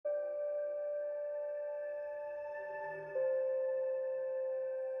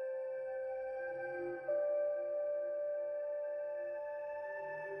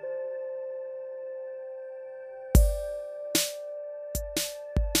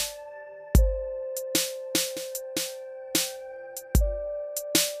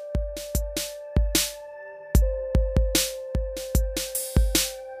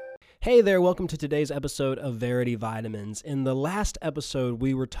Hey there, welcome to today's episode of Verity Vitamins. In the last episode,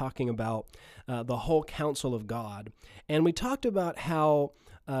 we were talking about the Whole Counsel of God, and we talked about how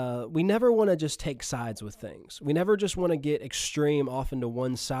we never want to just take sides with things. We never just want to get extreme off into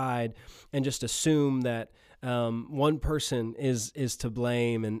one side and just assume that one person is to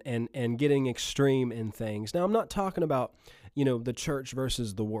blame and getting extreme in things. Now, I'm not talking about the church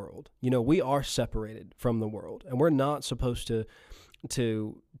versus the world. We are separated from the world, and we're not supposed to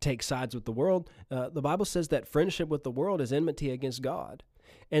take sides with the world. The Bible says that friendship with the world is enmity against God.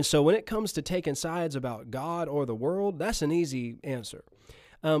 And so when it comes to taking sides about God or the world, that's an easy answer.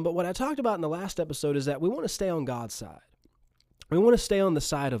 But what I talked about in the last episode is that we want to stay on God's side. We want to stay on the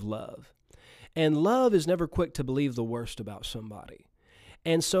side of love. And love is never quick to believe the worst about somebody.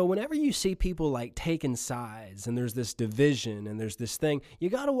 And so whenever you see people like taking sides and there's this division and there's this thing,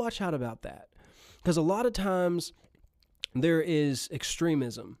 you got to watch out about that. Because a lot of times there is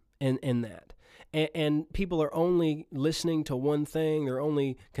extremism in that. And people are only listening to one thing. They're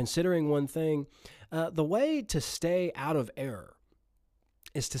only considering one thing. The way to stay out of error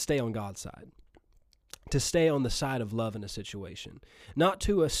is to stay on God's side, to stay on the side of love in a situation, not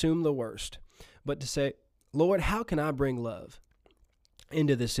to assume the worst, but to say, Lord, how can I bring love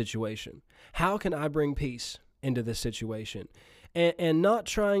into this situation? How can I bring peace into this situation? And not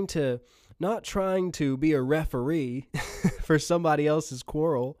trying to be a referee for somebody else's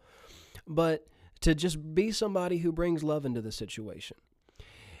quarrel, but to just be somebody who brings love into the situation.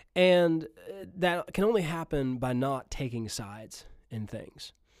 And that can only happen by not taking sides in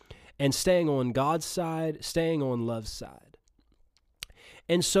things and staying on God's side, staying on love's side.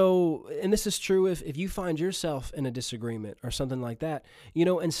 And so, and this is true if you find yourself in a disagreement or something like that,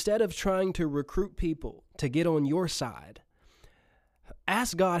 instead of trying to recruit people to get on your side,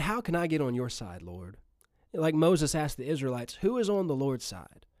 ask God, how can I get on your side, Lord? Like Moses asked the Israelites, who is on the Lord's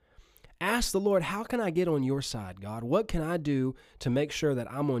side? Ask the Lord, how can I get on your side, God? What can I do to make sure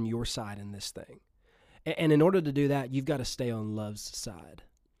that I'm on your side in this thing? And in order to do that, you've got to stay on love's side.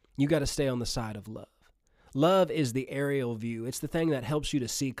 You've got to stay on the side of love. Love is the aerial view. It's the thing that helps you to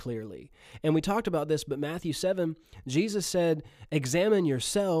see clearly. And we talked about this, but Matthew 7, Jesus said, examine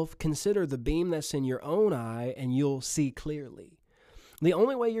yourself, consider the beam that's in your own eye, and you'll see clearly. The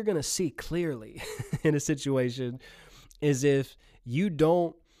only way you're going to see clearly in a situation is if you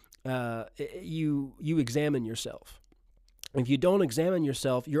don't, you examine yourself. If you don't examine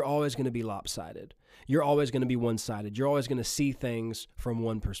yourself, you're always going to be lopsided. You're always going to be one-sided. You're always going to see things from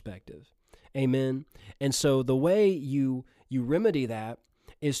one perspective. Amen. And so the way you remedy that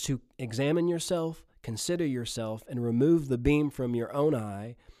is to examine yourself, consider yourself, and remove the beam from your own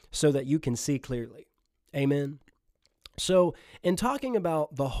eye so that you can see clearly. Amen. So in talking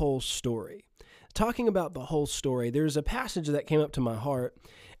about the whole story, there's a passage that came up to my heart,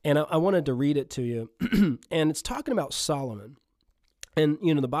 and I wanted to read it to you. And it's talking about Solomon. And,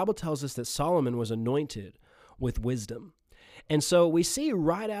 the Bible tells us that Solomon was anointed with wisdom. And so we see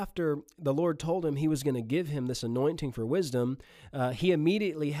right after the Lord told him he was going to give him this anointing for wisdom, he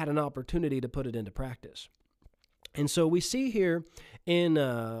immediately had an opportunity to put it into practice. And so we see here in,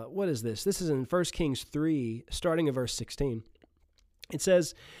 what is this? This is in 1 Kings 3, starting at verse 16. It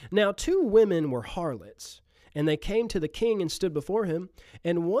says, now 2 women were harlots, and they came to the king and stood before him.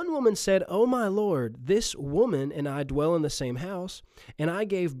 And one woman said, O my lord, this woman and I dwell in the same house, and I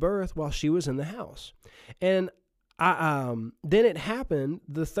gave birth while she was in the house. And then it happened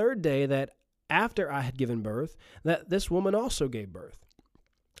the third day that after I had given birth, that this woman also gave birth.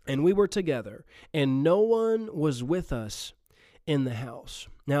 And we were together, and no one was with us in the house.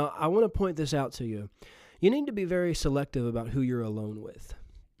 Now, I want to point this out to you. You need to be very selective about who you're alone with.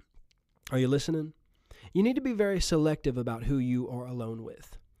 Are you listening? You need to be very selective about who you are alone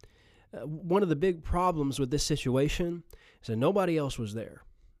with. One of the big problems with this situation is that nobody else was there.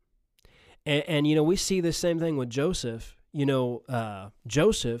 And we see the same thing with Joseph.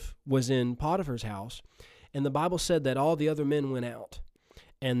 Joseph was in Potiphar's house, and the Bible said that all the other men went out.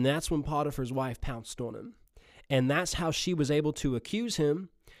 And that's when Potiphar's wife pounced on him. And that's how she was able to accuse him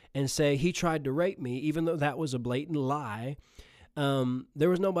and say, he tried to rape me, even though that was a blatant lie. There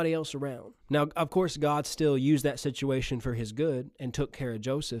was nobody else around. Now, of course, God still used that situation for his good and took care of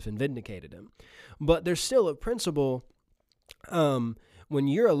Joseph and vindicated him. But there's still a principle. When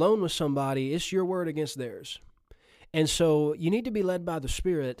you're alone with somebody, it's your word against theirs. And so you need to be led by the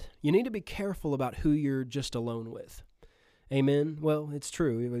Spirit. You need to be careful about who you're just alone with. Amen? Well, it's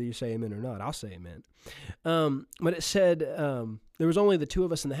true, whether you say amen or not. I'll say amen. But it said there was only the 2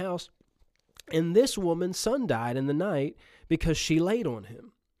 of us in the house, and this woman's son died in the night because she laid on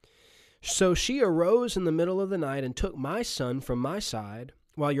him. So she arose in the middle of the night and took my son from my side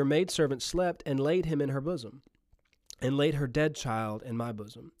while your maidservant slept, and laid him in her bosom, and laid her dead child in my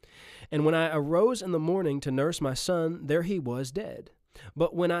bosom. And when I arose in the morning to nurse my son, there he was dead.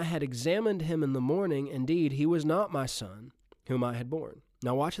 But when I had examined him in the morning, indeed, he was not my son, whom I had borne.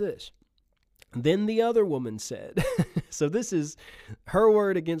 Now watch this. Then the other woman said," so this is her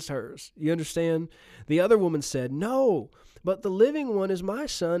word against hers. You understand? The other woman said, "No, but the living one is my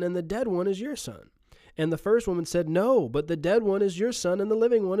son, and the dead one is your son." And the first woman said, "No, but the dead one is your son, and the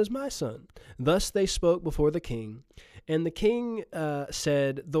living one is my son." Thus they spoke before the king. And the king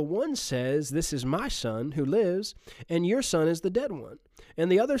said, "The one says, 'This is my son who lives,' and your son is the dead one. And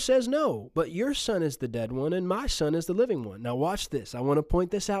the other says, 'No, but your son is the dead one, and my son is the living one.'" Now watch this. I want to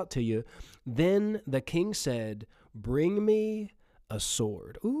point this out to you. Then the king said, "Bring me a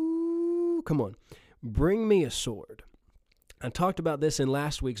sword." Ooh, come on. Bring me a sword. I talked about this in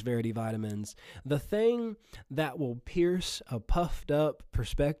last week's Verity Vitamins. The thing that will pierce a puffed up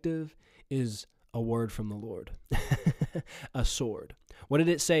perspective is a word from the Lord. A sword. What did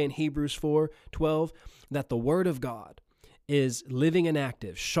it say in Hebrews 4:12? That the word of God is living and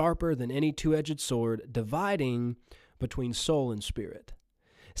active, sharper than any two-edged sword, dividing between soul and spirit.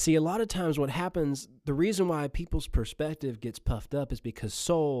 See, a lot of times what happens, the reason why people's perspective gets puffed up is because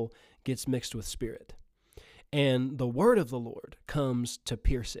soul gets mixed with spirit. And the word of the Lord comes to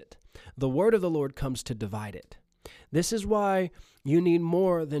pierce it. The word of the Lord comes to divide it. This is why you need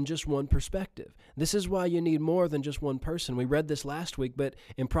more than just one perspective. This is why you need more than just one person. We read this last week, but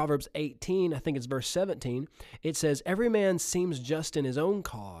in Proverbs 18, I think it's verse 17, it says, "Every man seems just in his own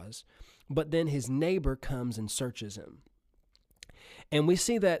cause, but then his neighbor comes and searches him." And we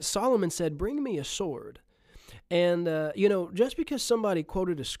see that Solomon said, "Bring me a sword." And, just because somebody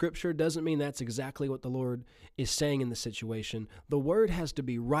quoted a scripture doesn't mean that's exactly what the Lord is saying in the situation. The word has to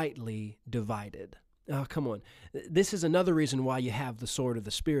be rightly divided. Oh, come on. This is another reason why you have the sword of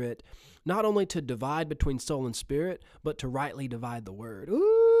the Spirit, not only to divide between soul and spirit, but to rightly divide the word.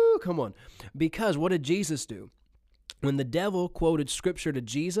 Ooh, come on. Because what did Jesus do? When the devil quoted scripture to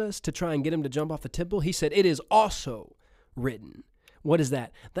Jesus to try and get him to jump off the temple, he said, "It is also written." What is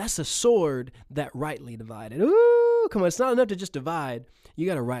that? That's a sword that rightly divided. Ooh, come on. It's not enough to just divide. You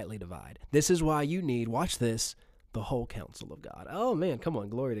got to rightly divide. This is why you need, watch this, the whole counsel of God. Oh, man, come on.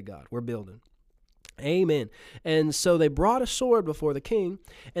 Glory to God. We're building. Amen. And so they brought a sword before the king,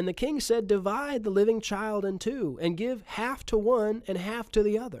 and the king said, "Divide the living child in two, and give half to one and half to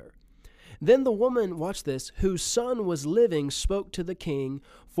the other." Then the woman, watch this, whose son was living, spoke to the king,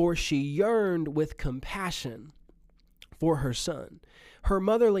 for she yearned with compassion for her son. Her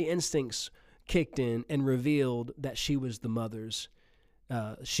motherly instincts kicked in and revealed that she was the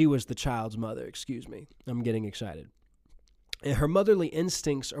child's mother. Excuse me. I'm getting excited. And her motherly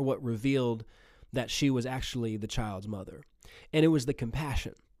instincts are what revealed that she was actually the child's mother. And it was the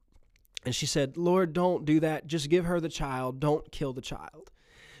compassion. And she said, "Lord, don't do that. Just give her the child. Don't kill the child."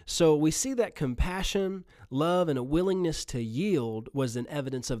 So we see that compassion, love, and a willingness to yield was an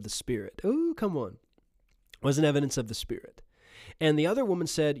evidence of the Spirit. Ooh, come on. Was an evidence of the Spirit. And the other woman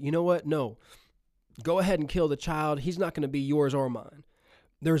said, "You know what? No, go ahead and kill the child. He's not going to be yours or mine."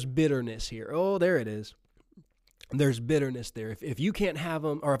 There's bitterness here. Oh, there it is. There's bitterness there. If you can't have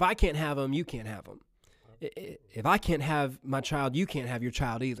him, or if I can't have him, you can't have him. If I can't have my child, you can't have your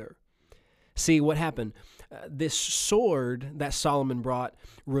child either. See what happened? This sword that Solomon brought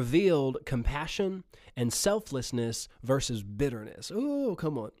revealed compassion and selflessness versus bitterness. Oh,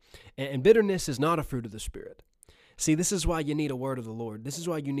 come on. And bitterness is not a fruit of the Spirit. See, this is why you need a word of the Lord. This is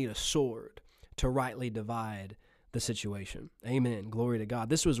why you need a sword to rightly divide the situation. Amen. Glory to God.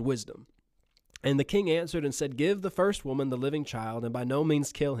 This was wisdom. And the king answered and said, "Give the first woman the living child, and by no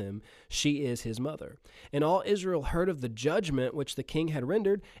means kill him. She is his mother." And all Israel heard of the judgment which the king had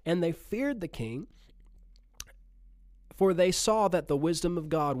rendered, and they feared the king, for they saw that the wisdom of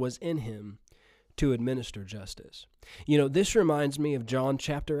God was in him to administer justice. This reminds me of John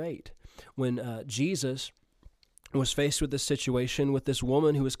chapter 8, when Jesus was faced with this situation with this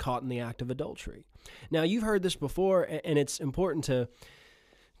woman who was caught in the act of adultery. Now, you've heard this before, and it's important to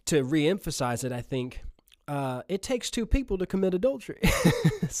reemphasize it, I think. It takes two people to commit adultery.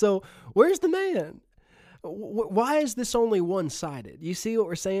 So where's the man? Why is this only one-sided? You see what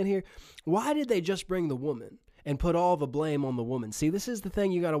we're saying here? Why did they just bring the woman and put all the blame on the woman? See, this is the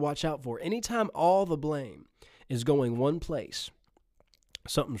thing you got to watch out for. Anytime all the blame is going one place,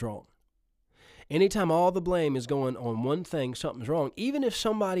 something's wrong. Anytime all the blame is going on one thing, something's wrong. Even if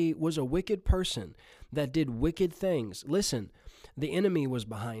somebody was a wicked person that did wicked things, listen, The enemy was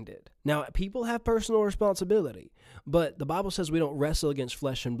behind it. Now, people have personal responsibility, but the Bible says we don't wrestle against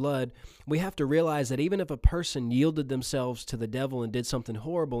flesh and blood. We have to realize that even if a person yielded themselves to the devil and did something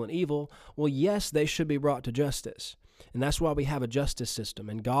horrible and evil, well, yes, they should be brought to justice. And that's why we have a justice system,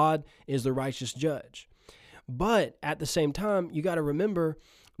 and God is the righteous judge. But at the same time, you got to remember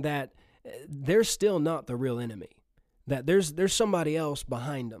that they're still not the real enemy, that there's somebody else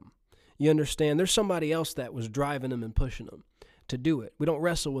behind them. You understand? There's somebody else that was driving them and pushing them to do it. We don't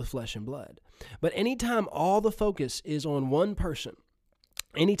wrestle with flesh and blood. But anytime all the focus is on one person,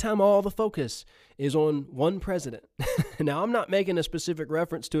 anytime all the focus is on one president, now I'm not making a specific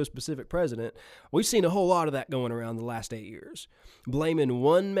reference to a specific president. We've seen a whole lot of that going around the last 8 years, blaming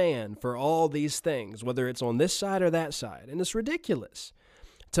one man for all these things, whether it's on this side or that side. And it's ridiculous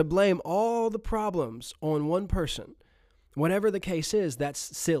to blame all the problems on one person. Whatever the case is, that's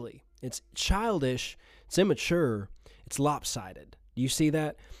silly. It's childish, it's immature, it's lopsided. Do you see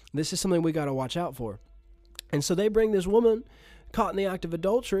that? This is something we got to watch out for. And so they bring this woman caught in the act of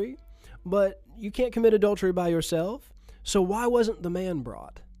adultery, but you can't commit adultery by yourself. So why wasn't the man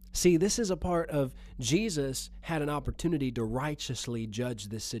brought? See, this is a part of Jesus had an opportunity to righteously judge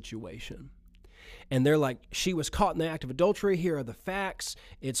this situation. And they're like, she was caught in the act of adultery. Here are the facts.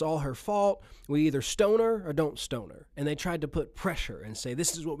 It's all her fault. We either stone her or don't stone her. And they tried to put pressure and say,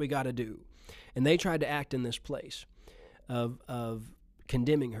 this is what we got to do. And they tried to act in this place of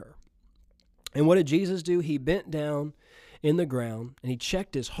condemning her. And what did Jesus do? He bent down in the ground and he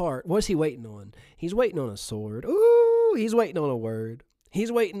checked his heart. What's he waiting on? He's waiting on a sword. Ooh, he's waiting on a word.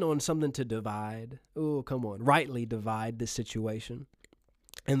 He's waiting on something to divide. Ooh, come on. Rightly divide this situation.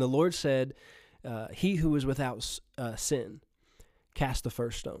 And the Lord said, he who is without sin, cast the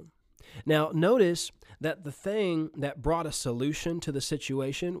first stone. Now, notice that the thing that brought a solution to the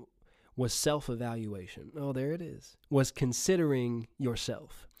situation was self-evaluation. Oh, there it is. Was considering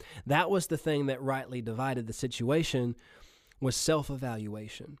yourself. That was the thing that rightly divided the situation, was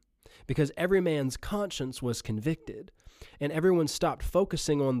self-evaluation. Because every man's conscience was convicted, and everyone stopped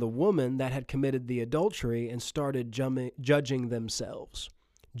focusing on the woman that had committed the adultery and started judging themselves.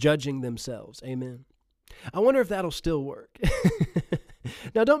 Judging themselves. Amen. I wonder if that'll still work.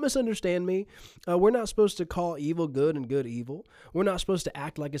 Now, don't misunderstand me. We're not supposed to call evil good and good evil. We're not supposed to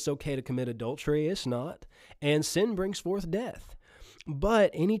act like it's okay to commit adultery. It's not. And sin brings forth death.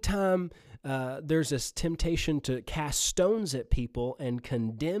 But anytime there's this temptation to cast stones at people and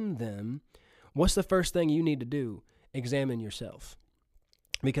condemn them, what's the first thing you need to do? Examine yourself.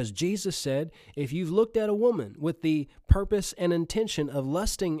 Because Jesus said, if you've looked at a woman with the purpose and intention of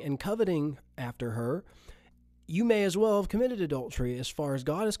lusting and coveting after her, you may as well have committed adultery as far as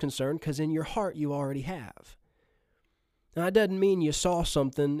God is concerned, because in your heart you already have. Now, that doesn't mean you saw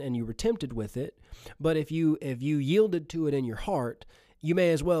something and you were tempted with it, but if you yielded to it in your heart, you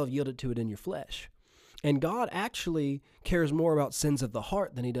may as well have yielded to it in your flesh. And God actually cares more about sins of the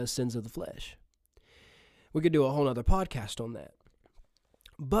heart than he does sins of the flesh. We could do a whole other podcast on that.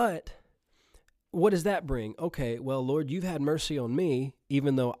 But what does that bring? Okay, well, Lord, you've had mercy on me,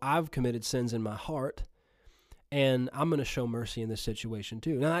 even though I've committed sins in my heart, and I'm going to show mercy in this situation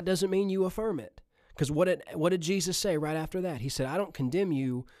too. Now, that doesn't mean you affirm it, because what did Jesus say right after that? He said, I don't condemn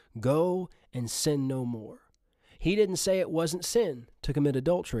you, go and sin no more. He didn't say it wasn't sin to commit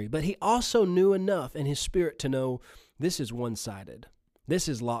adultery, but he also knew enough in his spirit to know this is one-sided. This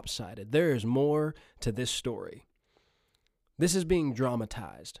is lopsided. There is more to this story. This is being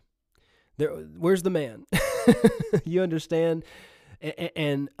dramatized. Where's the man? You understand?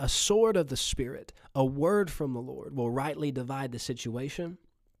 And a sword of the Spirit, a word from the Lord, will rightly divide the situation.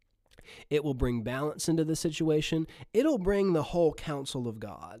 It will bring balance into the situation. It'll bring the whole counsel of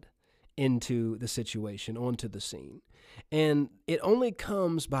God into the situation, onto the scene. And it only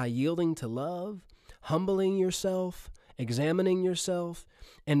comes by yielding to love, humbling yourself, examining yourself,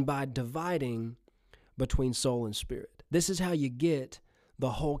 and by dividing between soul and spirit. This is how you get the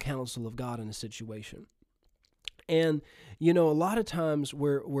whole counsel of God in a situation. And, a lot of times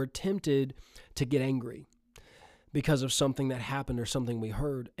we're tempted to get angry because of something that happened or something we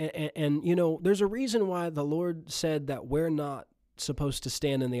heard. And there's a reason why the Lord said that we're not supposed to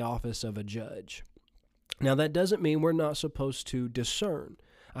stand in the office of a judge. Now, that doesn't mean we're not supposed to discern.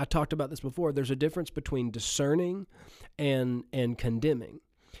 I talked about this before. There's a difference between discerning and condemning.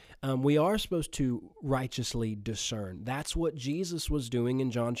 We are supposed to righteously discern. That's what Jesus was doing in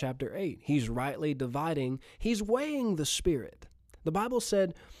John chapter 8. He's rightly dividing. He's weighing the Spirit. The Bible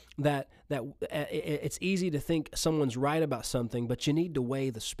said that it's easy to think someone's right about something, but you need to weigh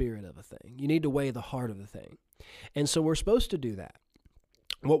the spirit of a thing. You need to weigh the heart of the thing. And so we're supposed to do that.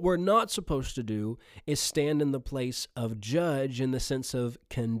 What we're not supposed to do is stand in the place of judge in the sense of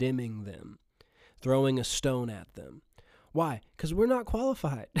condemning them, throwing a stone at them. Why? Because we're not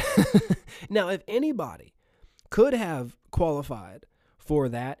qualified. Now, if anybody could have qualified for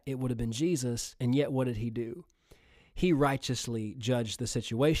that, it would have been Jesus. And yet, what did he do? He righteously judged the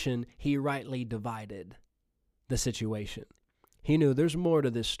situation. He rightly divided the situation. He knew there's more to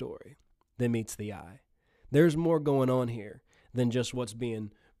this story than meets the eye. There's more going on here than just what's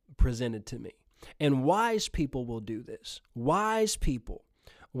being presented to me. And wise people will do this. Wise people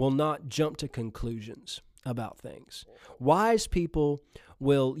will not jump to conclusions about things. Wise people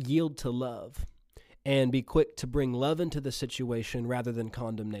will yield to love and be quick to bring love into the situation rather than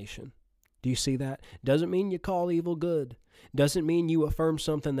condemnation. Do you see that? Doesn't mean you call evil good. Doesn't mean you affirm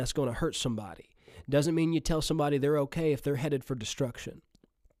something that's going to hurt somebody. Doesn't mean you tell somebody they're okay if they're headed for destruction.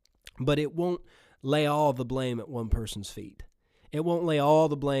 But it won't lay all the blame at one person's feet. It won't lay all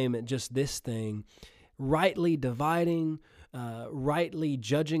the blame at just this thing. Rightly dividing, rightly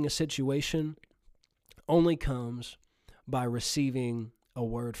judging a situation only comes by receiving a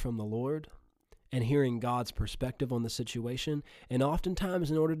word from the Lord and hearing God's perspective on the situation. And oftentimes,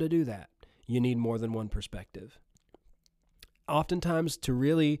 in order to do that, you need more than one perspective. Oftentimes, to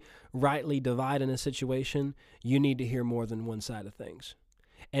really rightly divide in a situation, you need to hear more than one side of things.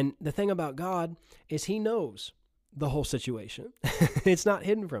 And the thing about God is he knows the whole situation. It's not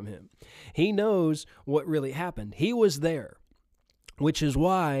hidden from him. He knows what really happened. He was there, which is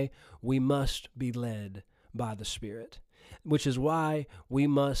why we must be led by the Spirit, which is why we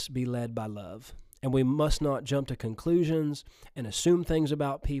must be led by love. And we must not jump to conclusions and assume things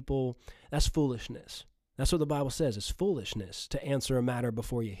about people. That's foolishness. That's what the Bible says. It's foolishness to answer a matter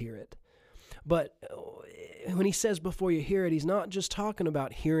before you hear it. But when he says before you hear it, he's not just talking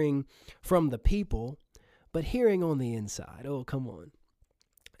about hearing from the people, but hearing on the inside. Oh, come on.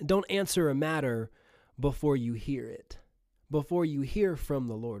 Don't answer a matter before you hear it, before you hear from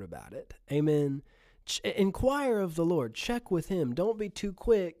the Lord about it. Amen. Inquire of the Lord. Check with him. Don't be too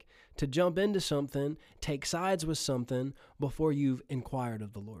quick to jump into something, take sides with something before you've inquired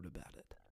of the Lord about it.